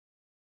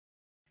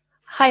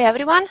Hi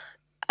everyone.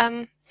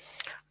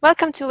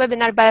 Welcome to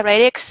webinar by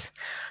RAIDIX.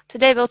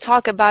 Today we'll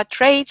talk about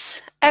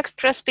RAIDs,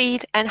 extra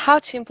speed, and how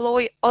to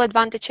employ all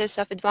advantages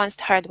of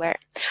advanced hardware.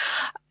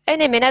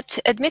 In a minute,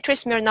 Dmitrii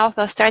Smirnov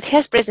will start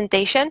his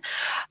presentation,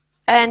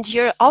 and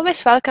you're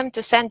always welcome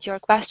to send your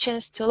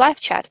questions to live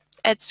chat.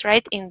 It's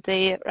right in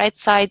the right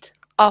side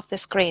of the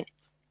screen.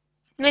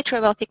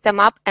 Dmitrii will pick them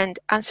up and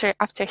answer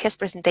after his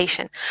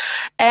presentation.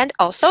 And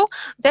also,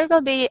 there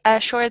will be a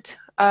short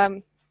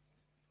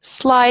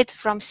slide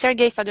from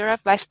Sergey Fedorov,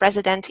 Vice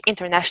President,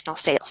 International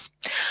Sales.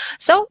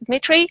 So,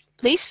 Dmitrii,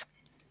 please.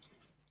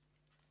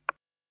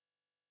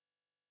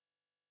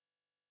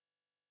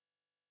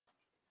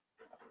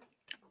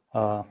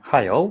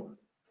 Hi all.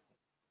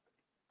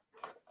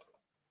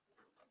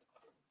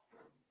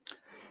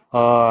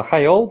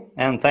 Hi all,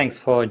 and thanks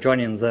for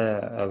joining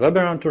the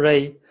webinar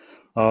today.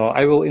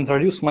 I will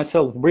introduce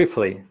myself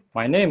briefly.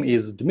 My name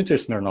is Dmitrii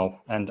Smirnov,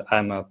 and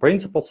I'm a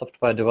Principal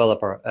Software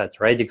Developer at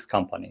RAIDIX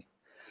company.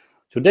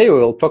 Today we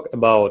will talk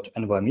about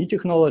NVMe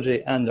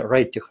technology and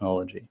RAID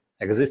technology,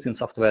 existing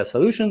software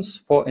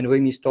solutions for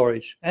NVMe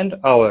storage, and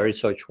our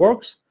research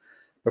works,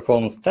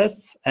 performance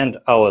tests, and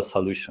our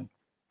solution.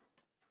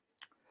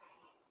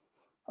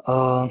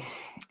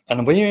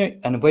 NVMe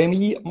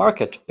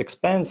market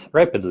expands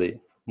rapidly.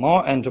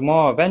 More and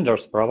more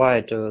vendors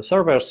provide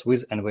servers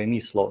with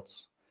NVMe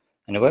slots.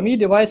 NVMe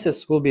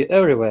devices will be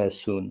everywhere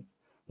soon.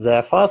 They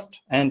are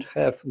fast and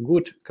have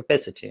good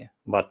capacity,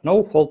 but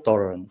no fault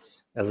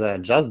tolerance, as they are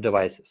just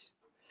devices.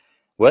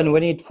 When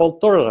we need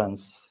fault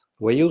tolerance,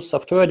 we use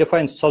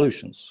software-defined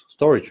solutions,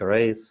 storage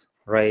arrays,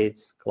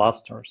 RAIDs,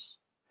 clusters.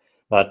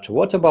 But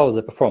what about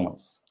the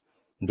performance?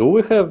 Do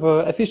we have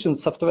efficient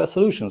software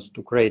solutions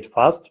to create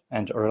fast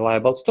and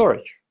reliable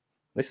storage?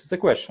 This is the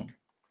question.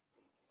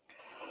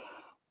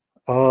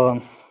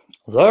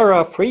 There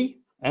are free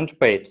and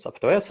paid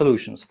software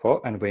solutions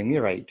for NVMe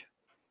RAID.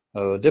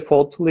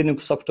 Default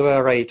Linux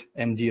software RAID,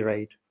 MD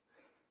RAID,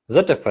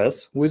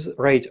 ZFS with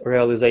RAID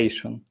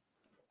realization,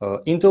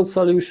 Intel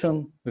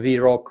solution,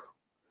 VROC,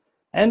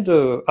 and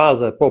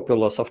other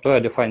popular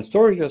software-defined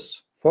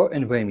storages for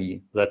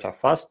NVMe that are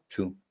fast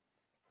too.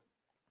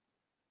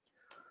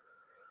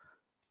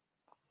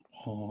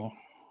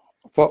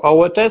 For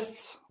our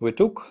tests, we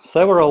took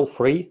several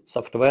free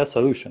software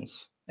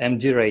solutions,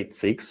 MD RAID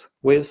 6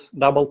 with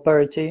double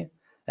parity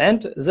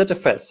and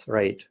ZFS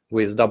RAID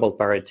with double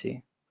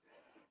parity.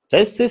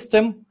 Test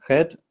system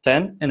had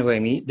 10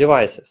 NVMe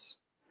devices.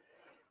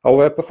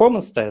 Our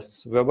performance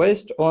tests were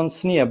based on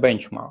SNIA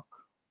benchmark.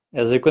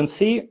 As you can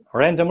see,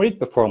 random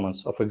read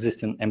performance of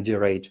existing MD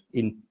RAID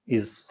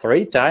is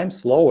 3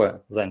 times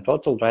lower than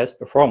total drive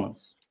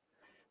performance.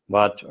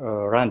 But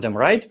random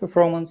write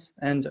performance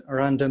and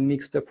random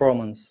mix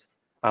performance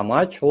are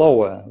much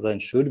lower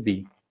than should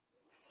be.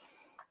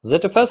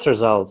 ZFS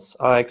results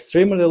are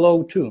extremely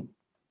low too.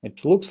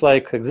 It looks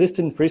like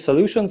existing free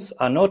solutions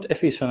are not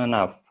efficient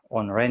enough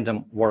on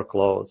random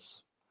workloads.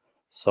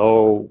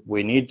 So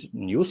we need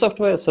new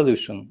software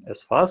solution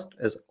as fast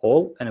as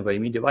all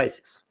NVMe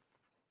devices.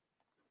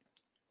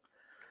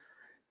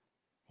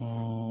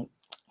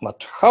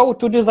 But how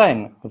to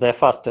design the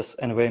fastest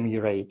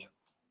NVMe RAID?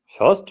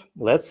 First,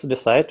 let's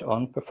decide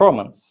on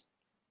performance.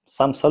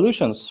 Some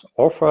solutions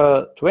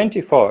offer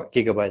 24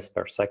 GB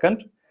per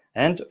second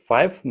and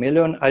 5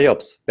 million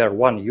IOPS per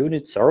 1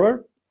 unit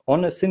server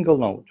on a single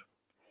node.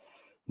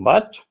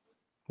 But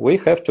we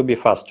have to be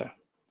faster.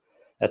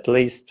 At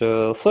least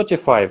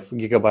 35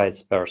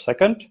 GB per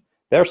second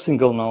per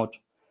single node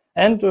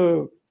and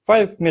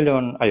 5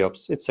 million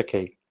IOPS, it's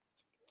okay.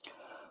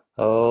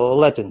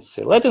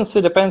 Latency.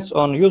 Latency depends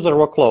on user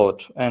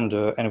workload and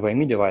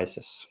NVMe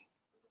devices.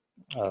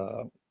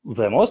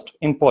 The most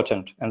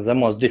important and the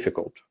most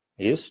difficult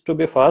is to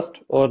be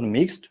fast on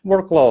mixed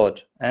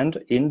workload and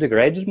in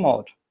degraded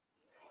mode.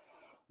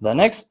 The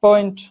next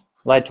point,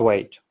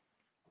 lightweight.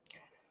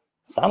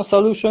 Some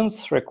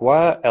solutions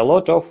require a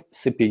lot of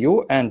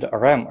CPU and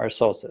RAM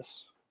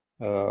resources.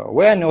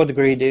 We are not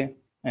greedy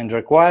and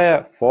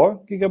require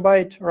 4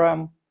 GB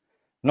RAM,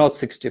 not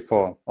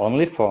 64,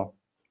 only 4.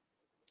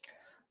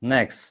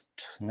 Next,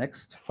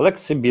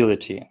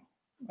 flexibility.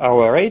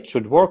 Our RAID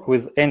should work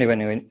with any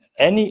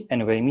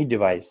NVMe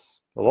device,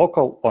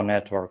 local or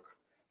network,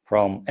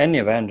 from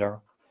any vendor.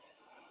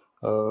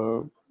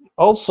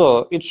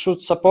 Also, it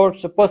should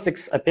support the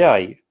POSIX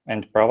API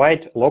and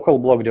provide local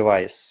block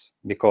device,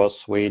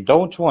 because we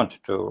don't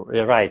want to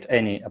rewrite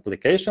any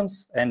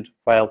applications and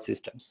file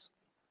systems.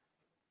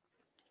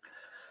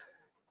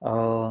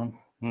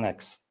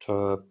 Next,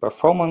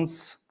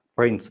 performance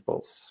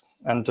principles.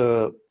 And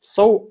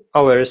so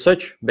our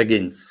research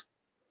begins.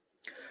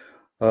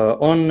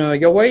 On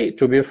your way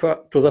to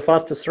the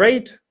fastest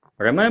RAID,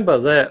 remember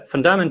the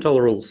fundamental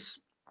rules.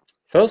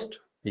 First,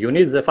 you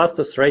need the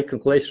fastest RAID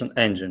calculation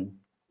engine,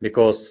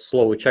 because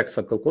slow checks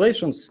and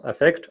calculations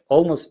affect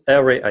almost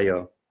every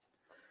I/O.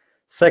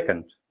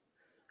 Second,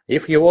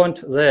 if you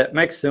want the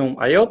maximum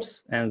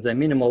IOPS and the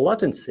minimal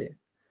latency,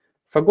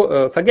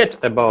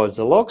 forget about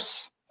the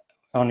logs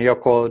on your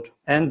code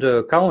and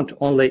count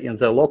only in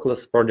the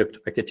lockless product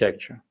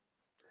architecture.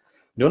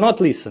 Do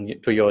not listen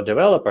to your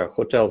developer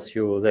who tells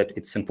you that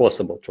it's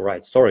impossible to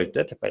write storage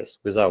database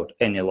without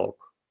any lock.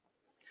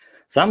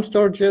 Some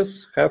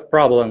storages have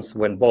problems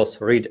when both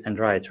read and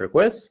write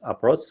requests are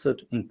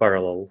processed in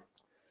parallel.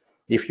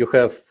 If you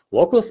have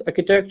lockless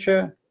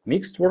architecture,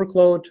 mixed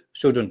workload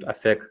shouldn't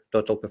affect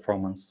total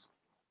performance.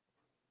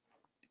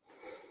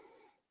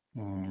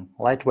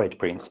 Lightweight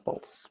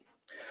principles.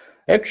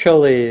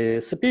 Actually,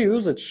 CPU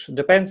usage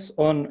depends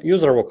on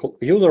user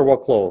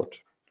workload.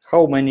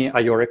 How many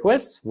IO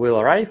requests will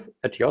arrive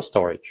at your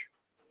storage?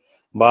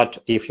 But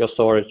if your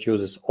storage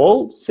uses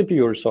all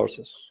CPU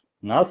resources,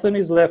 nothing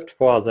is left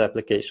for other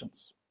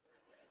applications.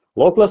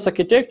 Lockless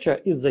architecture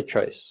is the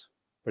choice.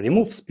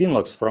 Remove spin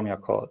locks from your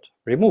code.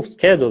 Remove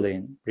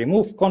scheduling.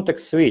 Remove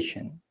context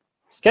switching.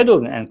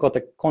 Scheduling and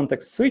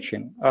context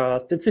switching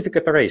are specific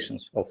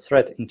operations of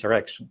thread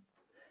interaction.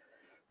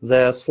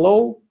 They're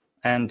slow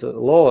and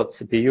load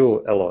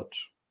CPU a lot.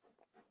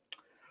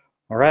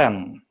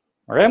 RAM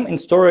in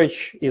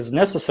storage is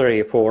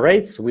necessary for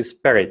RAIDs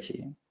with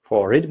parity,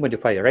 for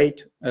read-modify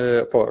write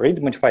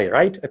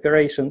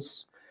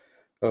operations,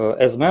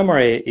 as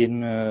memory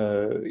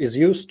is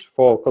used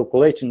for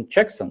calculating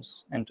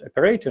checksums and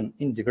operating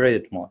in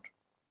degraded mode.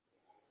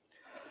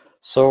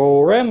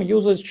 So RAM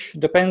usage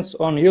depends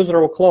on user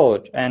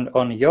workload and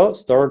on your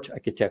storage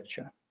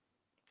architecture.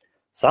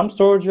 Some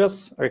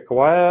storages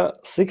require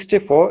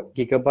 64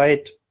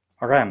 GB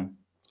RAM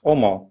or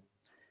more,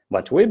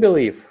 but we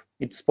believe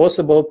it's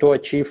possible to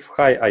achieve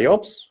high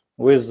IOPS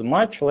with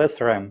much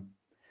less RAM.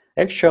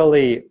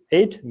 Actually,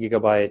 8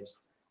 GB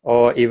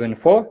or even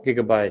 4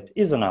 GB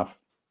is enough.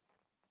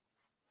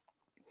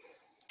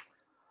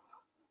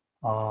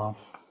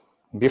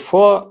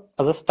 Before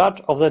the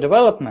start of the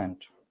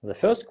development, the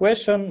first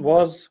question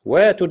was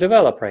where to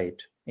develop RAID,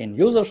 in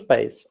user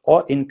space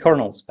or in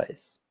kernel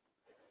space.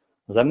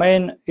 The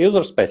main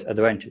user space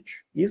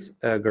advantage is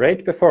a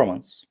great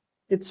performance.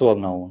 It's well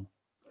known.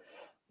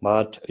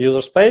 But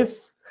user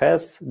space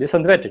has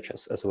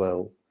disadvantages as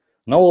well.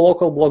 No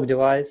local block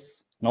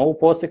device, no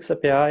POSIX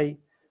API,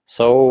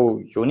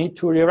 so you need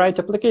to rewrite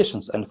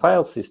applications and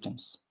file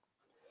systems.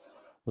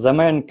 The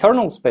main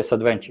kernel space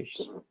advantage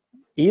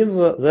is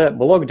the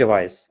block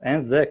device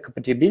and the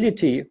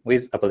compatibility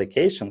with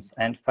applications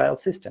and file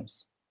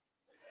systems.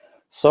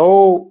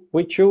 So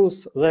we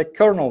choose the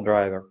kernel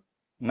driver,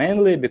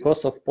 mainly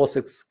because of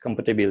POSIX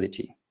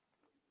compatibility.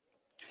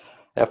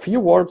 A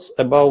few words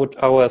about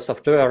our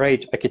software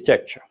RAID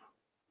architecture.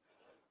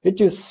 It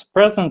is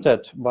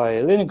presented by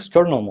Linux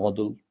kernel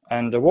module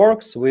and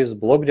works with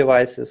block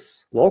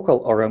devices,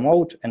 local or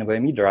remote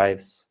NVMe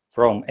drives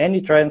from any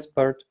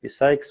transport,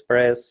 PCI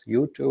Express,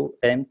 U2,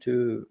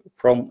 M2,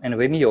 from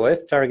NVMe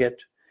OF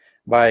target,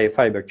 by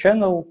fiber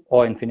channel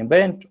or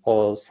InfiniBand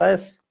or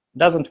SAS,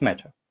 doesn't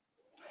matter.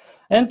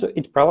 And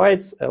it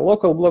provides a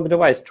local block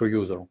device to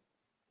user.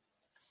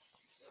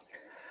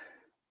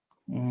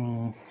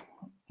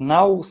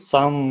 Now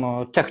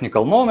some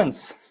technical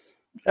moments.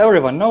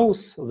 Everyone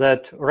knows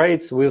that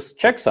RAIDs with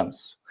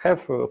checksums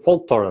have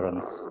fault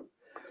tolerance.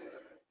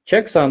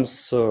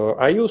 Checksums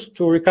are used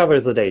to recover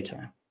the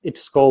data.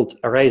 It's called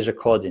array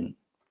coding.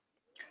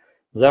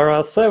 There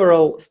are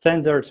several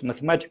standard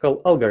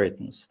mathematical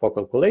algorithms for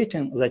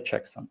calculating the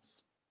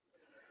checksums.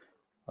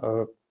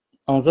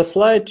 On the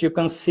slide, you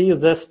can see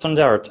the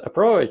standard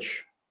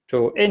approach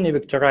to any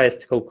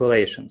vectorized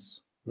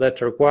calculations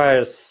that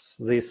requires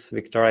these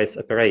vectorized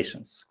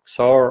operations,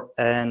 XOR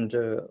and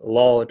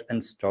load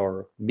and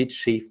store, bit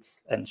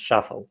shifts and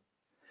shuffle.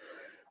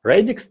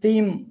 RAIDIX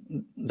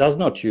team does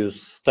not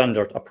use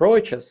standard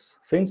approaches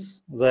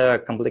since they're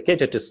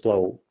complicated and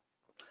slow.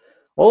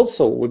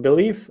 Also, we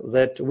believe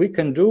that we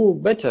can do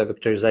better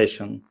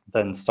vectorization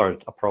than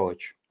standard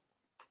approach.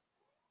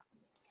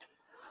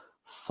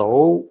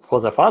 So for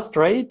the fast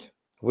RAID,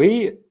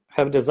 we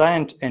have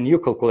designed a new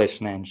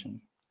calculation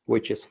engine,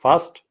 which is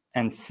fast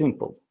and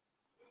simple.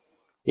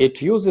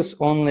 It uses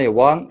only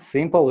one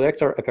simple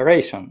vector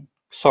operation,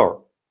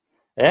 XOR,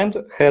 and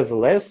has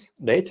less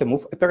data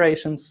move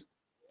operations.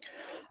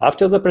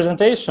 After the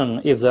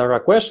presentation, if there are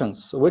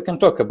questions, we can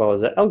talk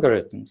about the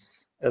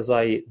algorithms, as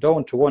I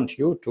don't want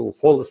you to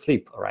fall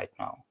asleep right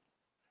now.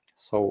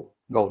 So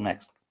go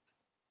next.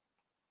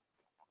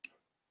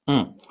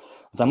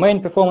 The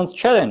main performance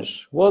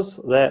challenge was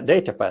the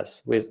data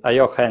path with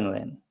I/O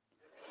handling.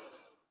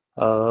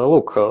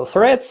 Look,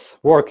 threads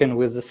working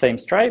with the same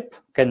stripe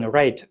can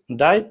write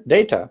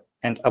data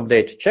and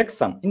update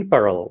checksum in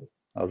parallel.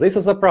 This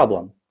is a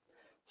problem.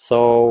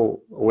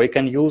 So we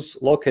can use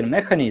lock-in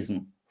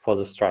mechanism for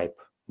the stripe,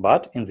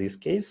 but in this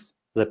case,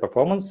 the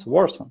performance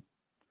worsens.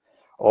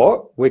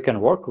 Or we can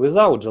work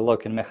without the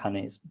lock-in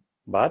mechanism,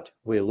 but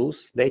we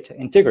lose data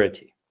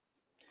integrity.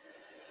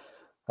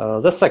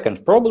 The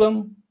second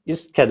problem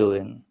is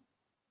scheduling.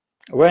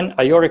 When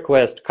I/O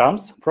request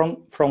comes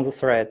from the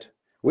thread,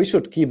 we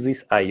should keep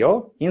this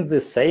I/O in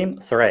the same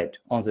thread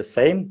on the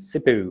same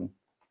CPU.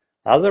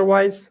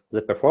 Otherwise,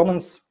 the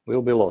performance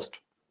will be lost.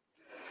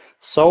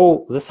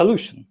 So the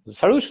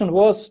solution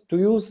was to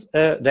use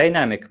a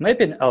dynamic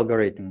mapping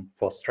algorithm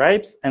for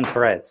stripes and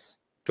threads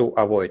to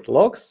avoid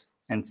logs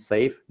and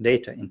save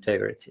data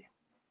integrity.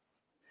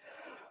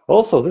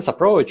 Also, this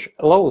approach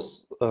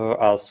allows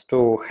us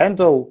to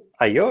handle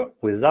I/O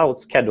without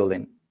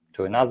scheduling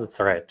to another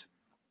thread.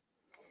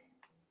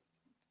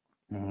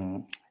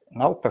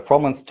 Now,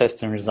 performance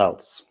testing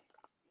results.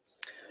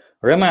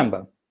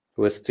 Remember,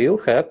 we still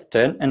have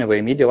 10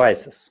 NVMe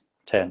devices,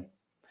 10.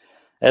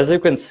 As you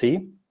can see,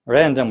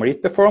 random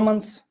read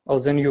performance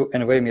of the new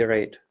NVMe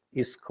RAID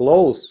is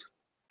close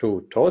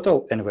to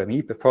total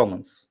NVMe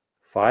performance,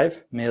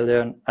 5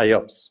 million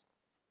IOPS.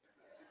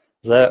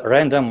 The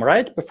random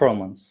write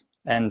performance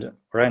and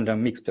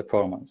random mix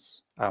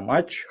performance are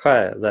much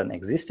higher than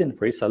existing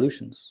free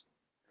solutions,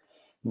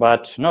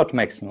 but not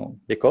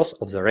maximum because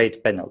of the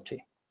RAID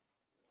penalty.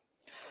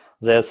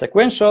 The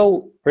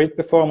sequential read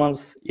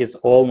performance is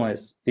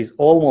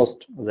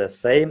almost the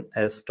same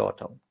as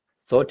total,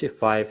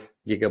 35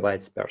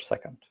 gigabytes per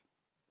second.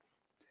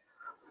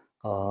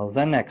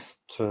 Next,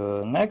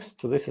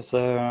 this is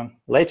a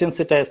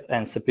latency test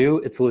and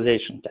CPU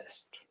utilization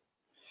test.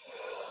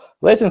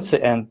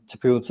 Latency and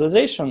CPU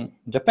utilization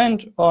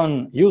depend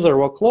on user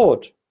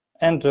workload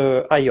and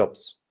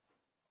IOPS.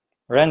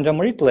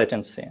 Random read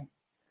latency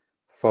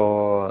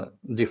for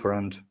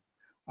different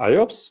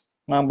IOPS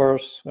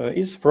numbers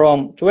is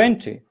from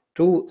 20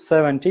 to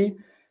 70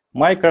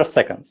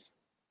 microseconds.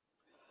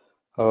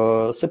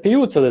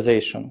 CPU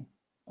utilization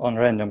on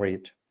random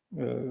read,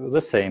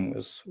 the same,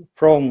 is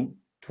from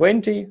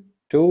 20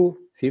 to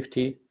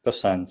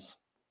 50%.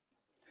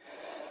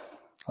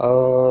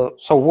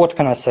 So what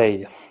can I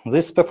say?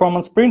 These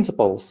performance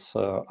principles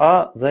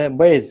are the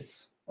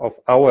basis of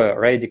our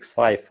RAIDIX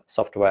 5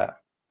 software.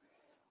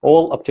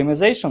 All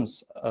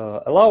optimizations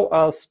allow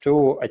us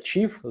to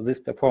achieve these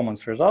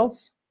performance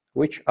results,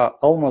 which are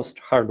almost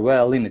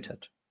hardware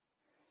limited.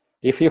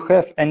 If you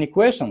have any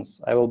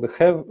questions, I will be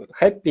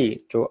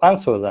happy to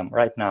answer them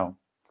right now.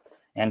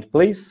 And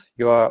please,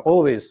 you are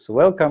always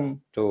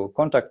welcome to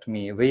contact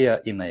me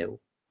via email.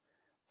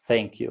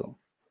 Thank you.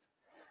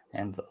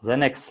 And the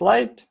next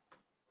slide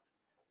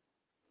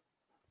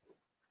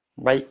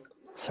by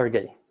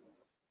Sergey.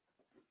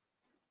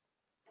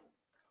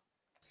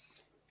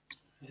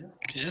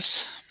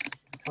 Yes.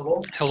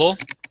 Hello. Hello.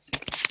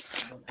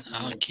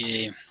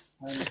 Okay.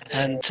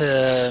 And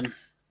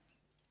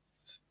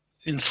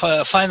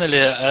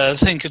finally,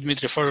 thank you,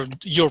 Dmitrii, for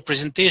your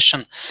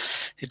presentation.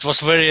 It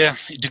was very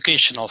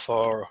educational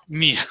for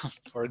me,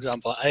 for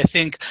example. I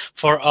think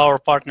for our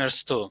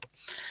partners too.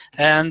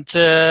 And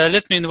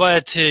let me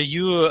invite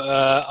you,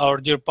 our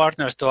dear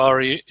partners, to our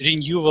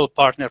Renewal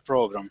Partner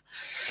Program.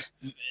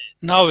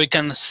 Now we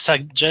can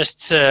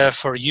suggest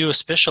for you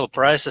special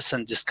prices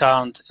and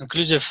discount,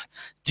 inclusive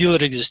deal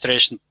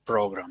registration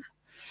program.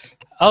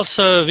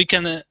 Also, we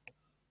can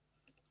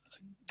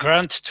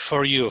grant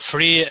for you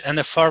free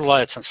NFR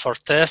license for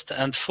test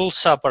and full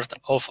support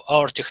of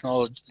our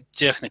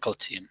technical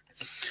team.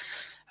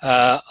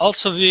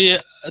 Also, we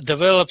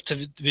developed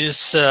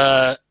with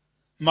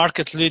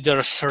market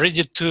leaders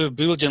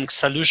ready-to-building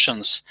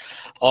solutions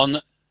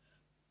on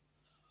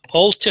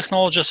old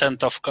technologies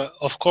and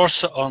of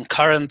course on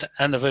current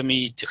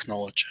NVMe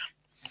technology.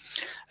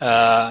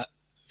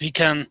 We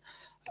can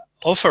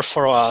offer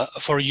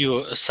for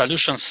you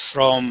solutions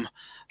from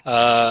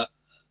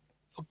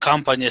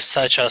companies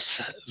such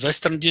as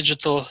Western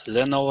Digital,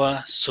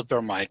 Lenovo,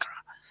 Supermicro.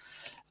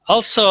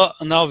 Also,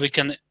 now we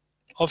can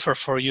offer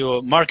for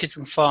you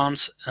marketing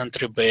funds and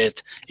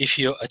rebate if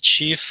you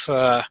achieve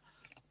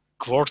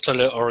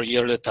quarterly or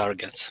yearly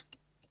targets.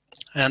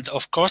 And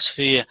of course,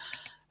 we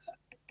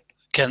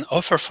can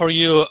offer for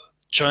you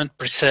joint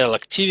pre-sale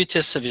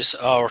activities with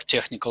our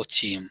technical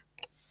team.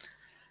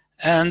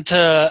 And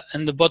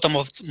in the bottom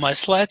of my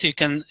slide, you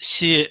can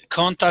see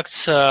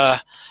contacts.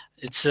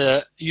 It's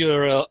a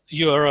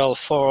URL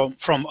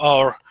from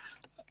our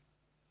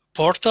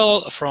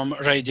portal from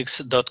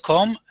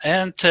raidix.com,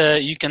 and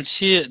you can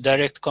see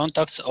direct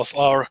contacts of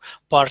our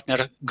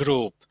partner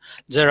group.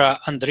 There are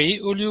Andrei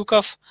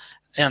Ulyukov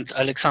and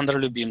Alexandra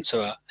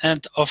Lubimtseva.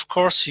 And of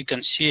course, you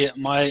can see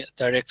my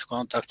direct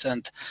contacts,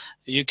 and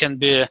you can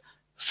be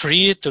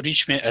free to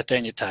reach me at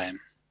any time.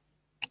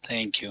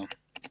 Thank you.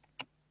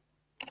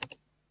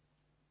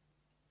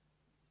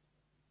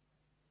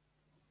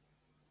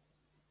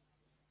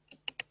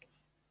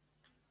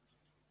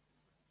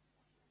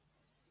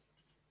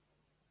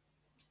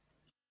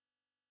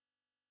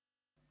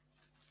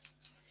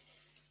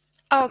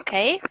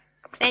 Okay,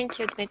 thank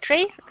you,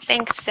 Dmitrii.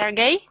 Thanks,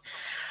 Sergey.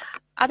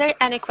 Are there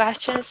any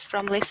questions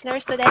from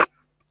listeners today?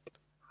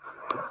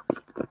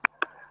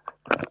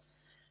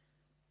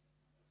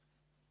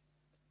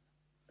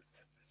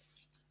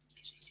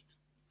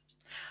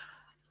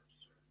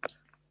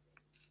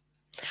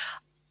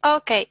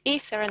 Okay,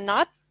 if there are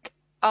not,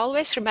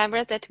 always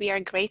remember that we are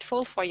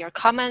grateful for your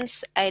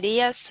comments,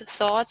 ideas,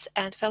 thoughts,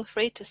 and feel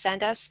free to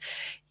send us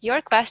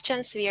your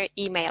questions via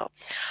email.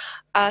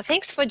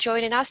 Thanks for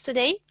joining us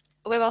today.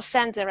 We will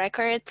send the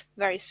record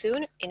very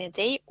soon, in a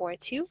day or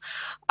two.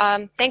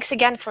 Thanks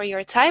again for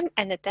your time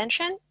and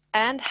attention,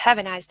 and have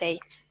a nice day.